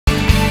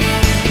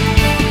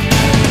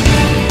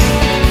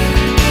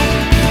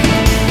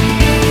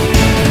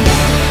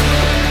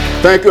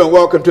Thank you and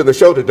welcome to the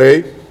show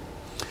today.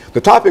 The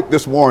topic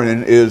this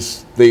morning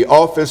is the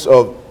office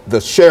of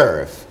the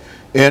sheriff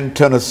in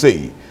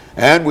Tennessee.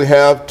 And we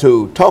have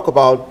to talk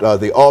about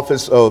the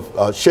office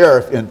of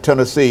sheriff in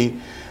Tennessee,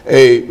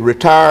 a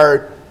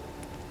retired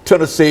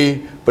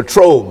Tennessee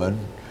patrolman,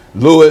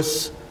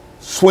 Louis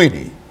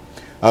Sweeney.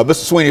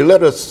 Mr. Sweeney,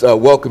 let us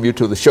welcome you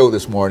to the show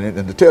this morning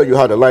and to tell you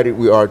how delighted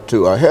we are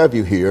to have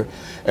you here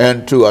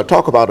and to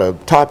talk about a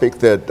topic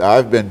that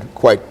I've been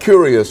quite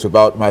curious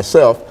about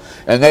myself,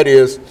 and that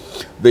is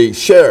the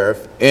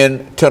sheriff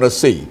in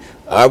Tennessee.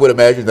 I would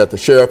imagine that the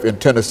sheriff in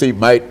Tennessee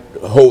might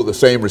hold the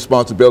same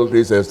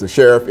responsibilities as the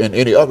sheriff in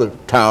any other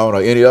town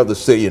or any other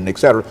city, and et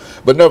cetera.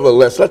 But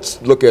nevertheless,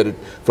 let's look at it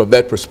from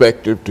that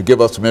perspective to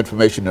give us some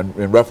information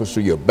in reference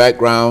to your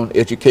background,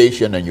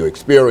 education, and your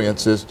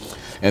experiences.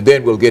 And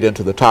then we'll get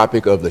into the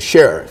topic of the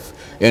sheriff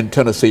in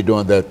Tennessee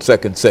during that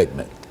second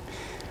segment.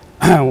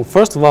 Well,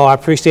 first of all, I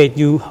appreciate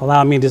you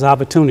allowing me this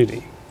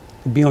opportunity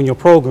to be on your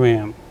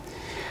program.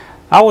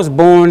 I was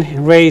born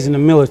and raised in the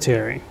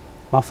military.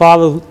 My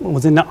father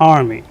was in the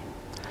Army.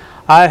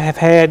 I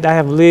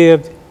have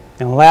lived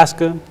in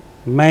Alaska,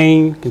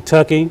 Maine,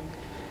 Kentucky,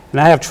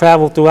 and I have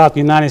traveled throughout the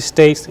United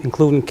States,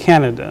 including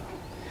Canada.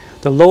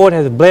 The Lord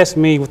has blessed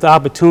me with the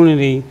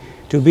opportunity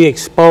to be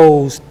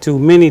exposed to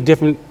many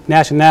different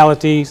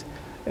nationalities,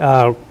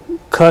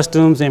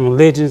 customs and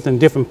religions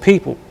and different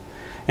people.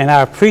 And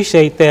I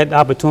appreciate that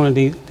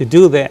opportunity to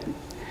do that.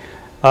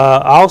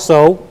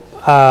 Also,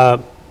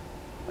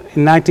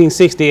 in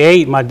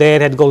 1968, my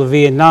dad had to go to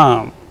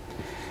Vietnam.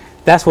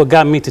 That's what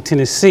got me to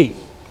Tennessee.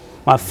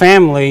 My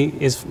family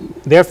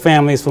their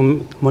family is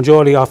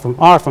majority are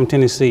from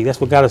Tennessee. That's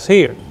what got us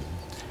here.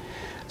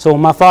 So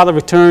when my father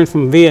returned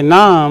from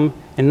Vietnam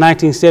in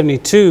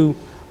 1972,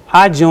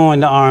 I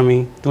joined the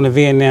Army during the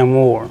Vietnam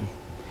War.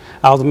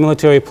 I was a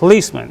military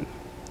policeman.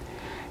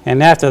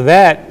 And after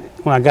that,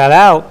 when I got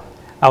out,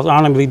 I was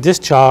honorably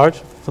discharged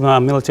from the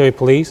military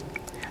police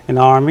in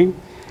the Army.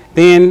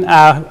 Then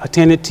I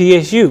attended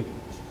TSU.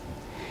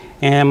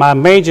 And my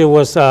major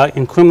was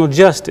in criminal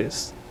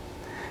justice.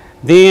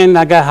 Then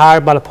I got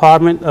hired by the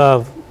Department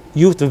of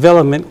Youth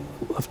Development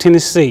of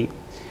Tennessee,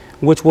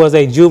 which was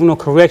a juvenile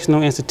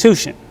correctional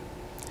institution.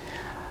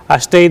 I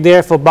stayed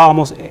there for about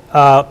almost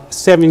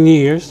 7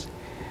 years.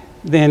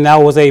 Then I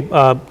was a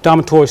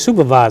dormitory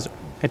supervisor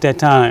at that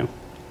time.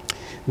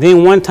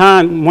 Then one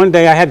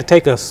day I had to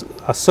take a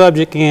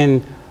subject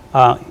in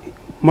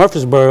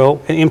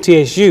Murfreesboro at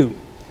MTSU.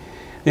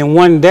 Then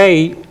one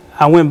day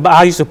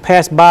I used to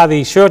pass by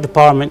the sheriff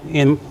department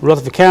in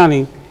Rutherford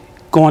County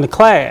going to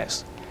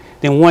class.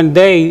 Then one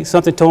day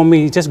something told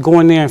me just go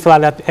in there and fill out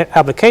that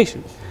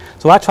application.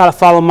 So I tried to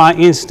follow my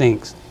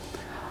instincts.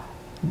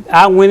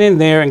 I went in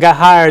there and got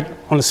hired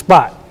on the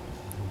spot.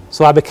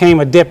 So I became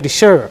a deputy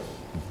sheriff.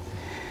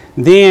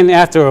 Then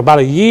after about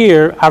a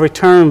year, I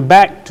returned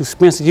back to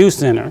Spencer Youth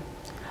Center.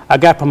 I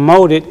got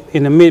promoted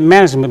in the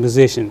mid-management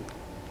position.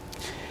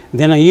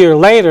 Then a year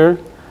later,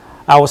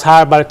 I was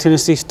hired by the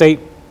Tennessee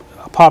State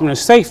Department of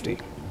Safety.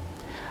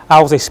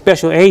 I was a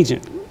special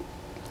agent,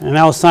 and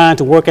I was assigned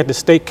to work at the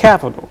state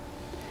capitol.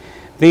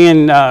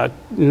 Then in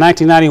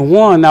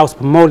 1991, I was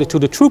promoted to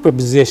the trooper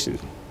position.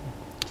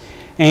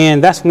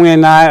 And that's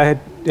when I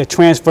had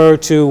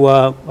transferred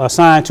to,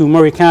 assigned to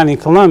Murray County in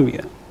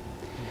Columbia.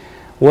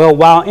 Well,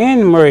 while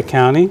in Murray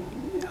County, in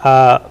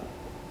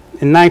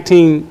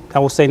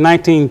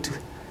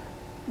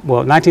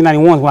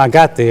 1991 when I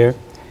got there,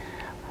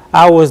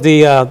 I was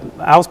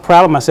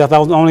proud of myself. I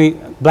was the only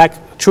black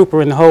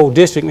trooper in the whole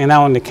district and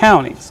out in the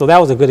county. So that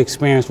was a good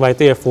experience right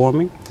there for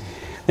me.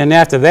 Then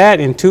after that,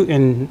 I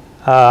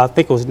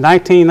think it was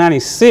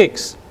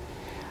 1996,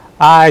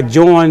 I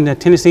joined the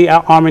Tennessee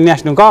Army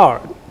National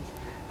Guard.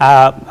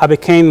 I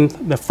became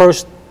the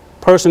first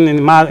person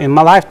in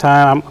my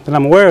lifetime that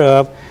I'm aware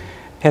of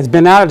has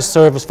been out of the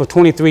service for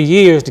 23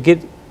 years to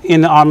get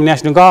in the Army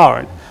National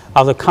Guard.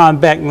 I was a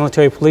combat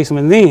military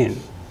policeman then.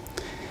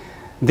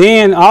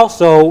 Then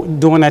also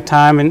during that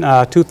time in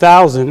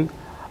 2000,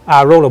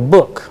 I wrote a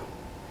book.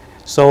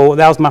 So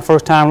that was my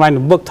first time writing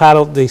a book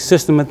titled The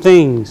System of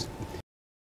Things.